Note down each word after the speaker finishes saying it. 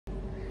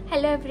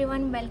Hello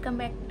everyone, welcome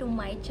back to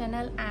my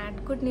channel.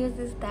 And good news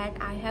is that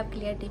I have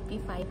cleared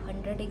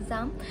DP-500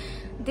 exam.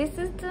 This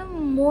is the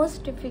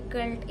most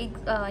difficult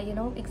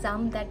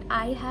exam that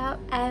I have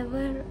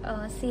ever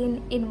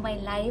seen in my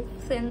life.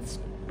 Since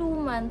 2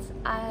 months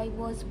I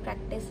was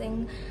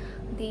practicing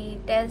the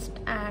test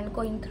and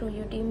going through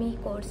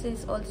Udemy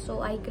courses. Also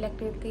I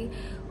collected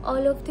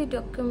all of the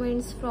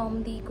documents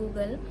from the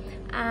Google,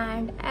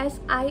 and as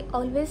I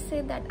always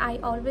say that I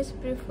always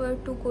prefer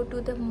to go to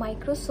the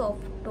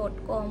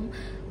Microsoft.com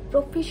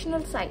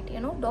professional site,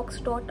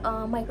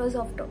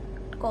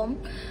 docs.microsoft.com.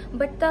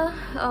 but the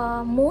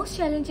most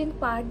challenging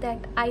part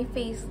that I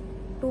faced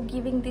to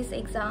giving this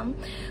exam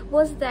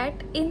was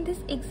that in this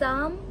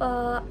exam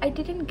I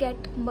didn't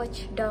get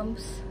much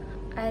dumps,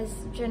 as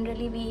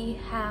generally we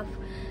have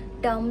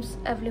dumps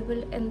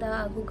available in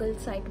the Google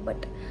site,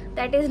 but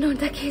that is not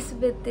the case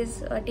with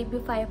this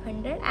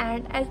DP-500.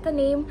 And as the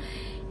name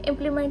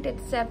implement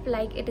itself,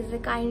 like it is a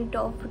kind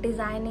of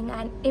designing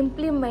and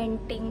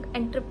implementing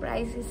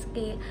enterprise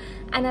scale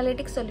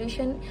analytics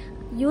solution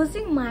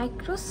using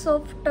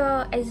Microsoft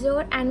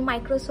Azure and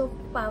Microsoft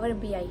Power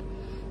BI.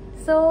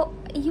 So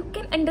you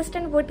can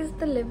understand what is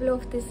the level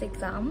of this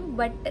exam.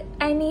 But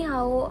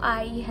anyhow,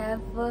 I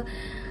have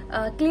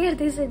cleared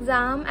this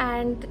exam,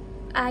 and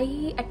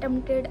I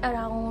attempted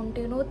around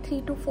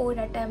 3 to 4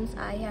 attempts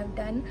I have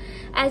done,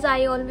 as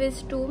I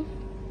always do.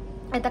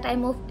 At the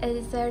time of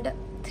AZ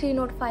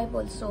 305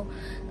 also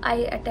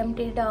I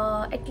attempted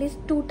at least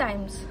 2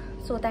 times,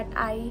 so that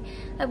I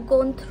have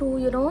gone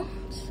through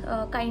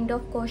kind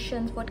of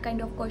questions, what kind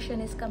of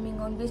question is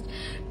coming on, which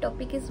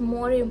topic is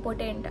more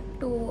important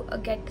to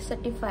get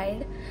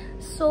certified.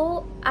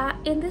 So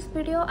in this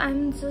video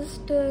I'm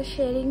just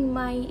sharing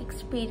my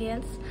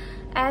experience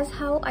as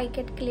how I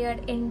get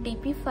cleared in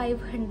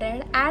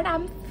DP-500, and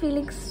I'm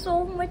feeling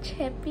so much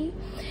happy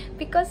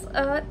because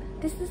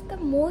this is the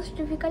most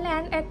difficult.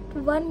 And at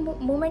one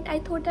moment I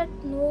thought that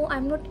no,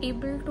 I'm not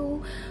able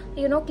to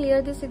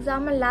clear this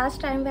exam. And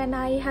last time when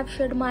I have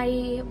shared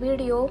my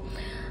video,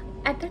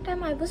 at that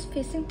time I was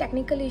facing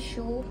technical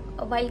issue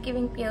while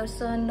giving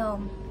Pearson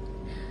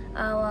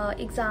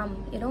exam.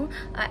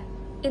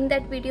 In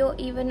that video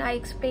even I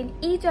explained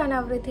each and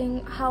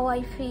everything, how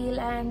I feel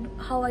and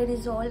how I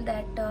resolved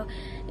that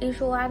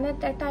issue, and at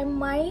that time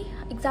my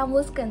exam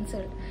was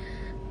cancelled.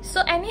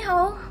 So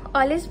anyhow,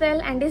 all is well,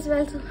 and is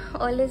well,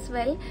 all is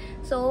well.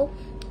 So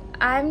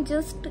I'm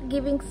just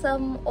giving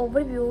some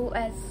overview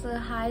as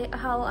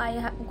how I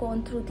have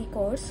gone through the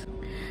course.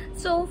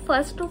 So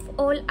first of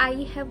all,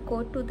 I have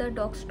go to the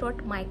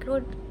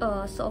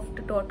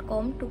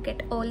docs.microsoft.com to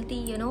get all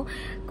the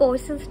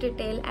courses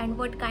detail and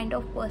what kind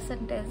of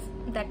percentage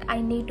that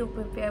I need to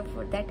prepare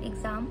for that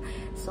exam.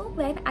 So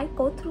when I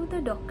go through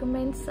the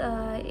documents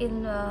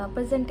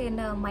present in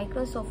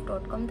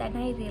Microsoft.com, then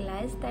I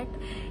realized that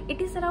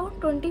it is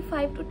around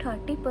 25 to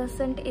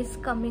 30% is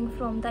coming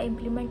from the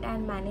implement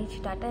and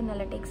manage data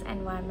analytics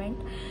environment,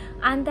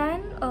 and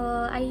then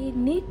I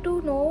need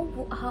to know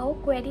how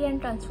query and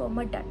transform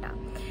data,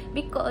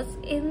 because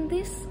in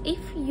this, if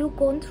you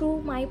gone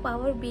through my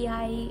Power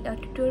BI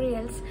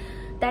tutorials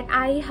that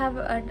I have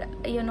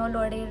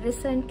loaded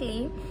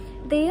recently,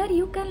 there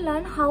you can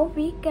learn how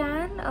we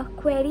can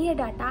query a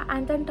data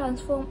and then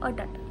transform a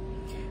data.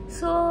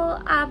 So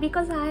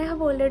because I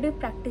have already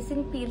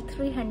practicing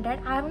PL300,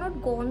 I have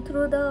not gone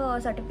through the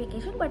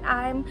certification, but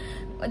I am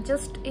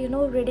just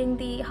reading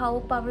the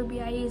how Power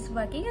BI is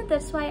working, and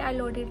that's why I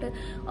loaded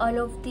all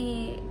of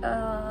the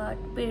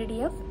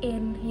PDF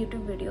in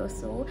YouTube videos.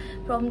 So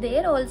from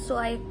there also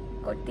I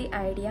got the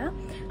idea,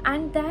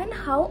 and then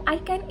how I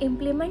can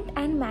implement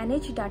and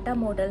manage data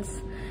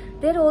models.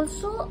 There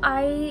also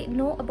I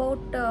know about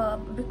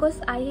because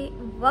I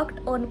worked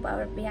on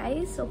Power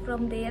BI, so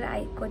from there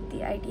I got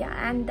the idea,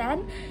 and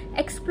then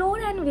explore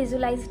and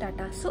visualize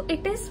data. So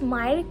it is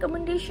my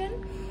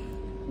recommendation,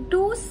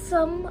 do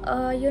some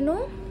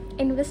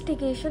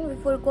investigation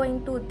before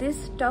going to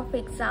this tough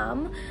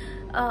exam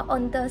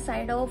on the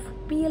side of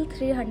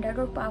PL300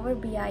 or Power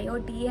BI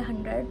or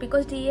DA100,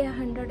 because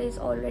DA100 is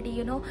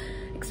already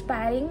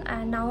expiring,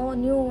 and now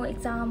new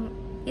exam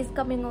is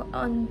coming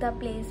on the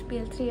place,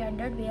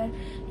 PL300, where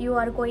you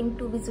are going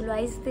to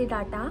visualize the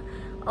data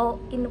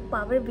in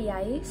Power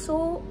BI.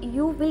 So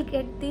you will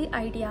get the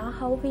idea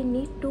how we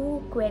need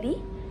to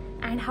query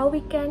and how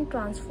we can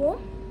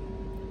transform,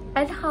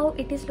 and how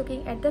it is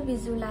looking at the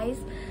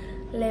visualized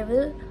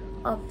level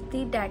of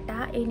the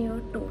data in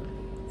your tool.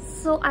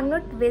 So I'm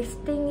not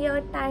wasting your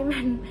time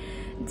and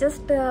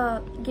just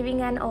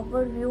giving an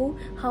overview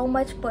how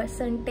much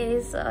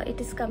percentage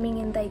it is coming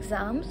in the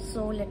exam.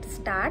 So let's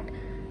start.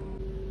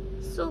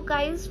 So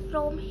guys,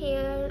 from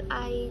here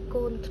I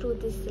gone through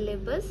the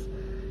syllabus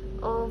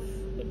of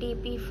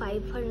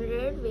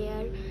DP-500,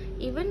 where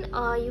even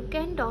you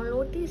can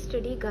download the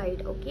study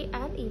guide, okay,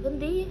 and even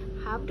they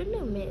have done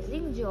an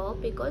amazing job,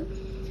 because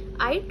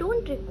I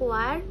don't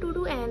require to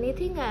do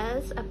anything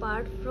else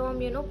apart from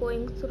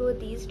going through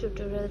these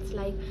tutorials.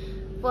 Like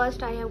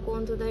first I have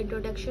gone through the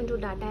introduction to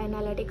data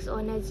analytics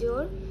on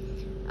Azure,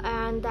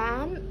 and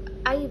then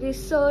I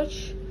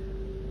research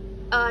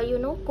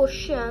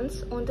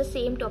questions on the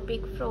same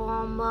topic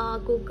from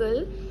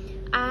Google.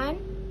 And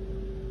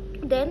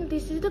then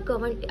this is the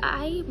government.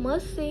 I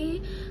must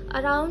say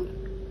around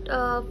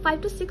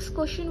 5 to 6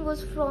 question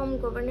was from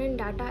governance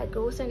data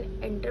across an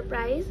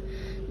enterprise,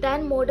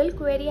 then model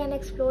query and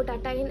explore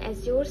data in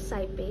Azure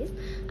Sybase,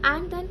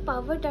 and then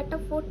power data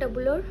for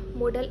tabular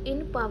model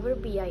in Power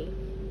BI.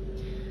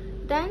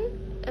 Then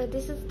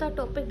this is the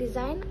topic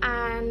design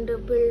and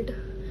build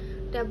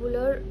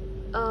tabular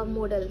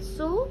model.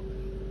 So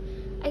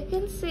I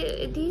can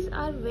say these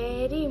are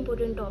very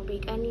important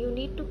topic and you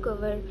need to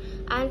cover,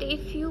 and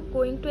if you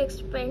going to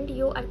expand,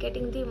 you are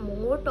getting the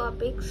more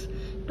topics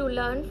to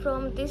learn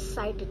from this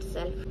site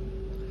itself.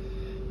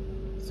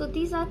 So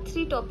these are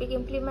 3 topics: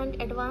 implement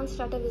advanced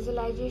data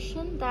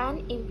visualization,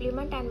 then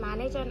implement and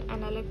manage an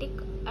analytic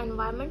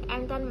environment,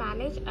 and then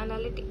manage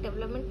analytic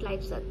development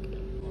lifecycle.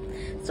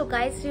 So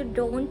guys, you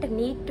don't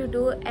need to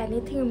do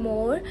anything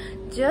more,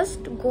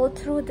 just go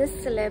through this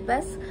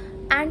syllabus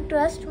and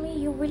trust me,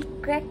 you will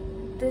crack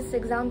this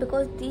exam,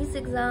 because these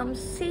exams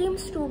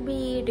seems to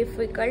be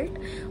difficult,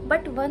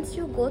 but once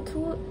you go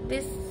through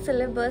this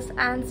syllabus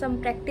and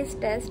some practice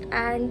test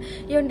and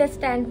you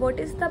understand what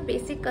is the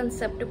basic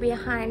concept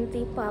behind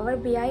the Power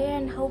BI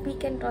and how we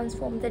can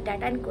transform the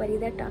data and query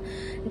the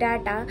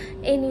data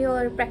in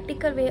your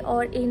practical way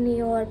or in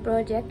your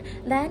project,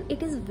 then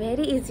it is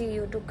very easy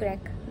you to crack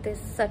this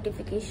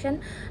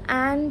certification.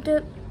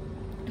 And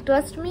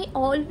trust me,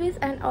 always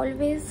and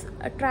always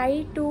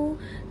try to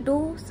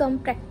do some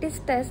practice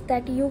tests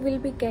that you will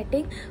be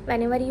getting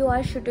whenever you are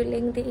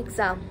scheduling the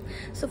exam.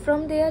 So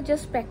from there,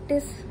 just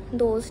practice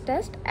those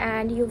tests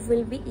and you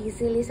will be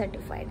easily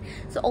certified.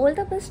 So all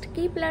the best,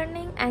 keep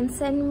learning and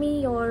send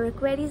me your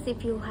queries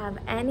if you have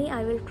any.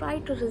 I will try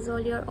to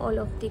resolve your all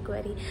of the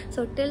query.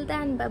 So till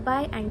then, bye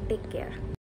bye and take care.